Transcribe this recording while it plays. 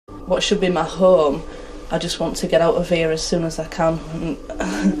what should be my home, I just want to get out of here as soon as I can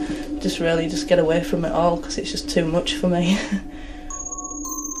and just get away from it all, because it's just too much for me.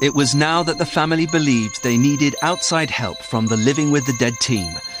 It was now that the family believed they needed outside help from the Living with the Dead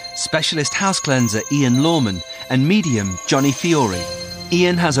team, specialist house cleanser Ian Lawman and medium Johnny Fiore.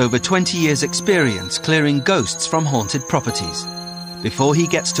 Ian has over 20 years' experience clearing ghosts from haunted properties. Before he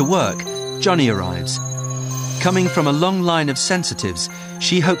gets to work, Johnny arrives. Coming from a long line of sensitives,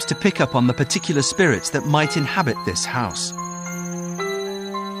 she hopes to pick up on the particular spirits that might inhabit this house.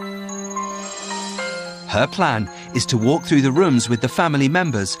 Her plan is to walk through the rooms with the family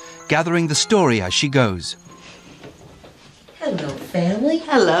members, gathering the story as she goes. Hello, family.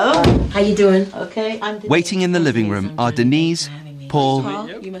 Hello. How you doing? Okay. Waiting in the living room are Denise, Paul,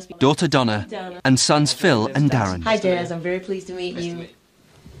 daughter Donna, and sons Phil and Darren. Hi, Daz. I'm very pleased to meet you.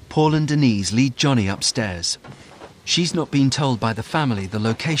 Paul and Denise lead Johnny upstairs. She's not been told by the family the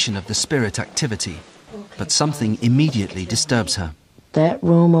location of the spirit activity, but something immediately disturbs her. That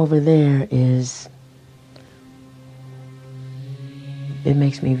room over there is... It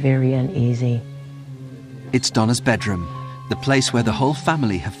makes me very uneasy. It's Donna's bedroom, the place where the whole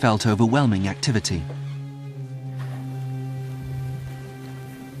family have felt overwhelming activity.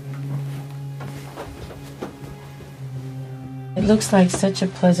 It looks like such a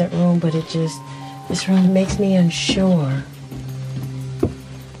pleasant room, but this room makes me unsure.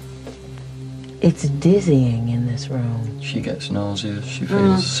 It's dizzying in this room. She gets nauseous, she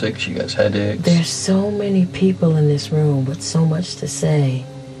feels sick, she gets headaches. There's so many people in this room with so much to say.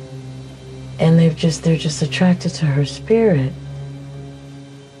 And they're just attracted to her spirit.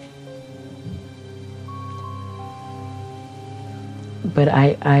 But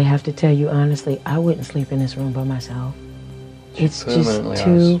I have to tell you honestly, I wouldn't sleep in this room by myself. It's just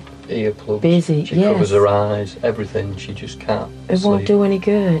too earplugs. Busy. She covers her eyes, everything. She just can't It sleep. won't do any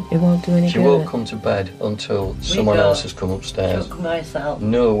good. It won't do any good. She won't come to bed until someone else has come upstairs. She'll come herself.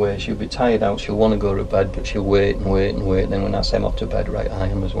 No way. She'll be tired out. She'll want to go to bed, but she'll wait and wait and wait. And then when I say I'm off to bed, right, I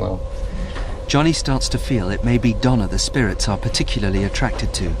am as well. Johnny starts to feel it may be Donna the spirits are particularly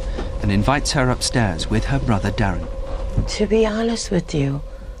attracted to, and invites her upstairs with her brother Darren. To be honest with you,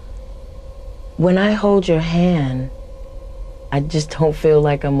 when I hold your hand, I just don't feel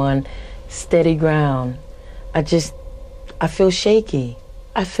like I'm on steady ground. I feel shaky.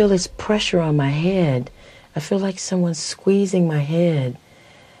 I feel this pressure on my head. I feel like someone's squeezing my head.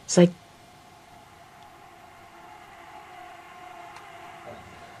 It's like,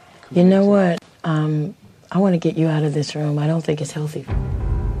 you know what? I want to get you out of this room. I don't think it's healthy.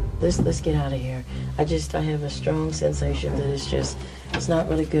 Let's get out of here. I have a strong sensation that it's not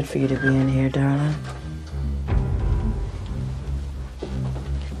really good for you to be in here, darling.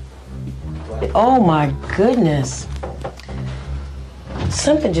 Oh my goodness.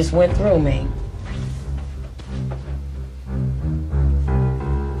 Something just went through me.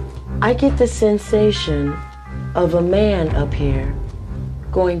 I get the sensation of a man up here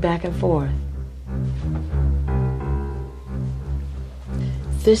going back and forth.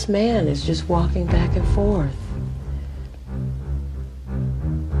 This man is just walking back and forth.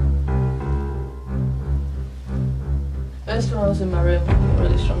 First when I was in my room, I had a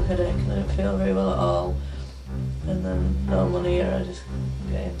really strong headache and I didn't feel very well at all. And then now I'm on here, I just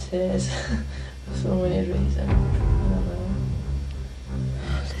get in tears for some weird reason. I don't know.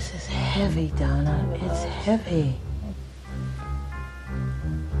 This is heavy, Donna. It's heavy.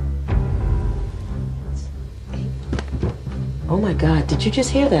 Oh my God, did you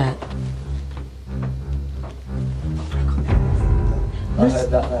just hear that? I heard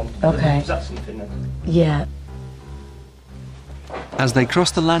that then. Okay. Was that something then? Yeah. As they cross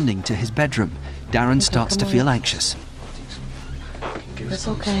the landing to his bedroom, Darren starts to feel anxious. It's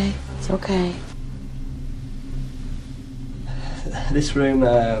okay. It's okay. This room,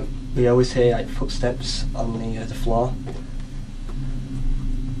 we always hear like footsteps on the floor.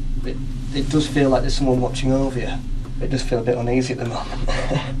 It does feel like there's someone watching over you. It does feel a bit uneasy at the moment,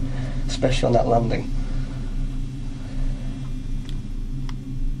 especially on that landing.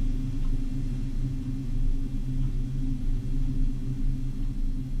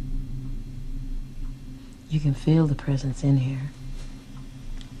 You can feel the presence in here.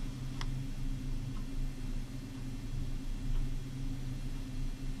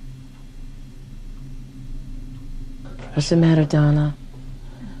 What's the matter, Donna?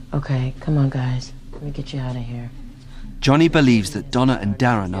 Okay, come on, guys. Let me get you out of here. Johnny believes that Donna and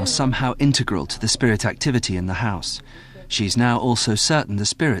Darren are somehow integral to the spirit activity in the house. She's now also certain the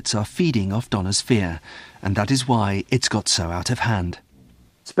spirits are feeding off Donna's fear, and that is why it's got so out of hand.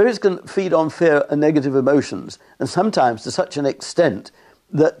 Spirits can feed on fear and negative emotions, and sometimes to such an extent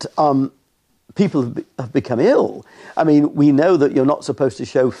that people have become ill. I mean, we know that you're not supposed to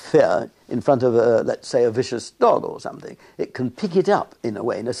show fear in front of, let's say, a vicious dog or something. It can pick it up in a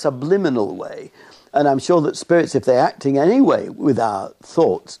way, in a subliminal way. And I'm sure that spirits, if they're acting anyway with our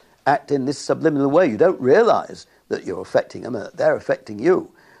thoughts, act in this subliminal way. You don't realise that you're affecting them, they're affecting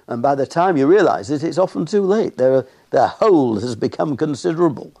you. And by the time you realise it, it's often too late. Their hold has become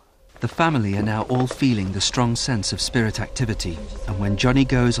considerable. The family are now all feeling the strong sense of spirit activity, and when Johnny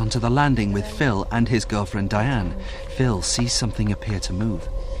goes onto the landing with Phil and his girlfriend Diane, Phil sees something appear to move.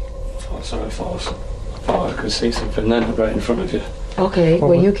 I thought I could see something then right in front of you. Okay,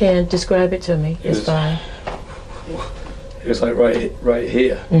 well, you can describe it to me. It's fine. It was like right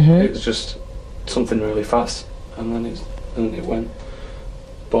here. Mm-hmm. It was just something really fast, and then it went.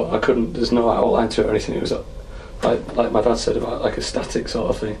 But I couldn't. There's no outline to it or anything. It was like my dad said about like a static sort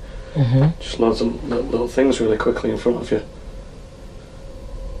of thing. Mm-hmm. Just loads of little things really quickly in front of you.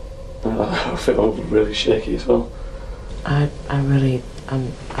 I feel really shaky as well. I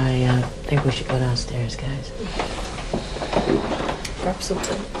think we should go downstairs, guys. Grab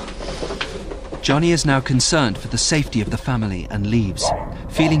something. Johnny is now concerned for the safety of the family and leaves,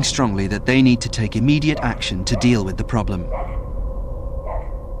 feeling strongly that they need to take immediate action to deal with the problem.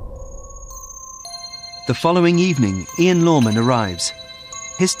 The following evening, Ian Lorman arrives.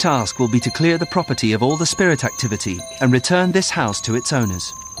 His task will be to clear the property of all the spirit activity and return this house to its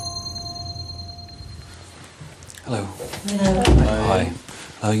owners. Hello. Hello. Hi.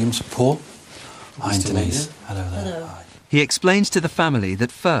 Hello, you Mr. Paul? Hi, Denise. Hello there. Hello. Hi. He explains to the family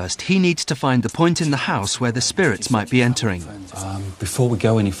that first he needs to find the point in the house where the spirits might be entering. Before we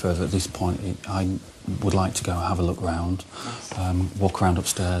go any further at this point, I would like to go have a look round, walk around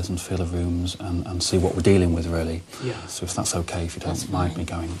upstairs and feel the rooms and see what we're dealing with, really. Yeah. So if that's okay, if you don't mind me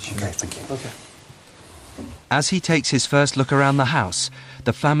going. Okay, thank you. Okay. As he takes his first look around the house,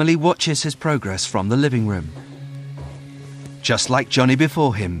 the family watches his progress from the living room. Just like Johnny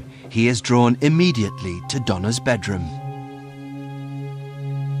before him, he is drawn immediately to Donna's bedroom.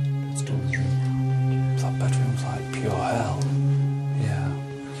 That bedroom's like pure hell. Yeah.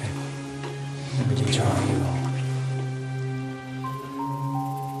 Okay. Really jarring you all.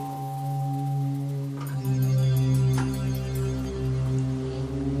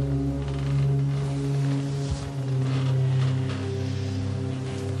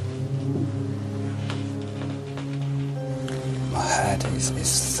 My head is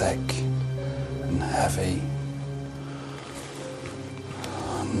thick and heavy,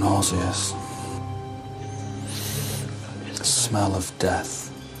 nauseous. The smell of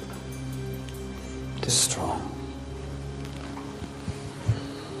death is strong.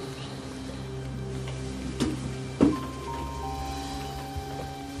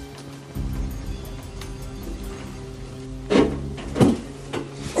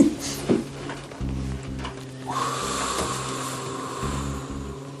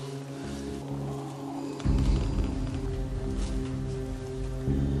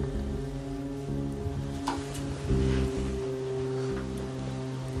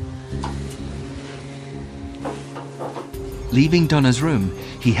 Leaving Donna's room,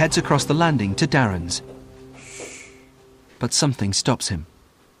 he heads across the landing to Darren's. But something stops him.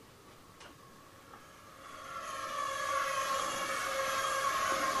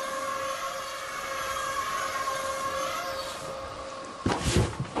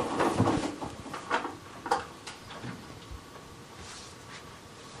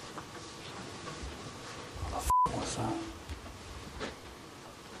 What's that?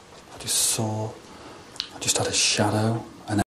 I just had a shadow